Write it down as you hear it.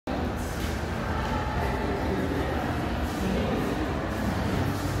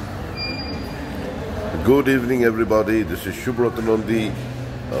Good evening, everybody. This is Subrata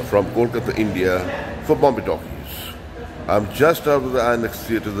from Kolkata, India, for Bombay Talkies. I'm just out of the Inox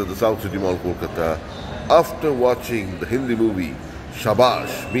theatres at the South City Mall, Kolkata, after watching the Hindi movie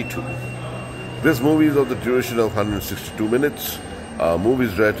SHABAASH MITHU. This movie is of the duration of 162 minutes. Movie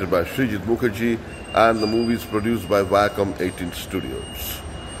is directed by Srijit Mukherjee, and the movie is produced by Viacom 18 Studios.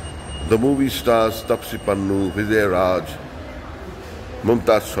 The movie stars Tapsee Pannu, Vijay Raaz,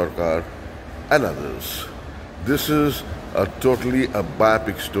 Mumtaz Sorcar, and others. This is totally a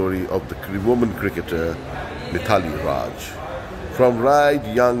biopic story of the woman cricketer Mithali Raj. From right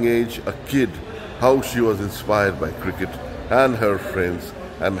young age, a kid, how she was inspired by cricket and her friends,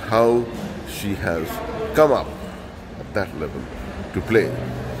 and how she has come up at that level to play.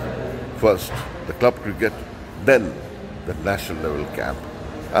 First the club cricket, then the national level camp,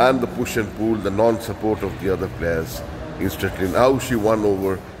 and the push and pull, the non-support of the other players instantly. Now she won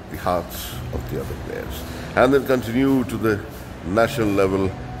over the hearts of the other players, and then continue to the national level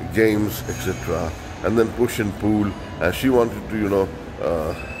games, etc., and then push and pull. And she wanted to,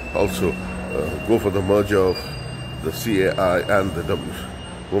 also go for the merger of the CAI and the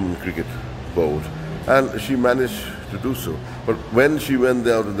Women Cricket Board, and she managed to do so. But when she went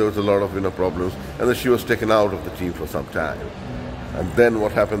there was a lot of problems, and then she was taken out of the team for some time. And then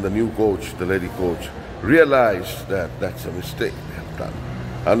what happened? The new coach, the lady coach, realized that that's a mistake they have done.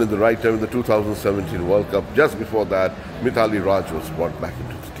 And in the right time, in the 2017 World Cup, just before that, Mithali Raj was brought back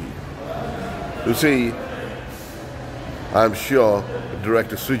into the team. You see, I'm sure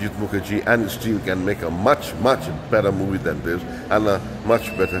director Srijit Mukherjee and his team can make a much, much better movie than this, and a much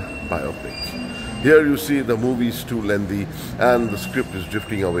better biopic. Here you see the movie is too lengthy and the script is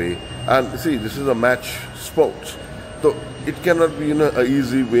drifting away. And see, this is a match sport. So it cannot be an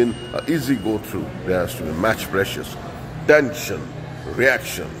easy win, an easy go through. There has to be match pressures, tension,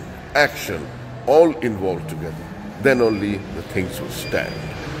 reaction, action, all involved together. Then only the things will stand.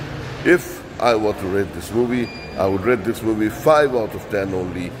 If I were to rate this movie, I would rate this movie 5 out of 10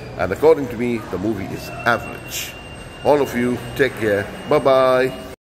 only. And according to me, the movie is average. All of you, take care. Bye-bye.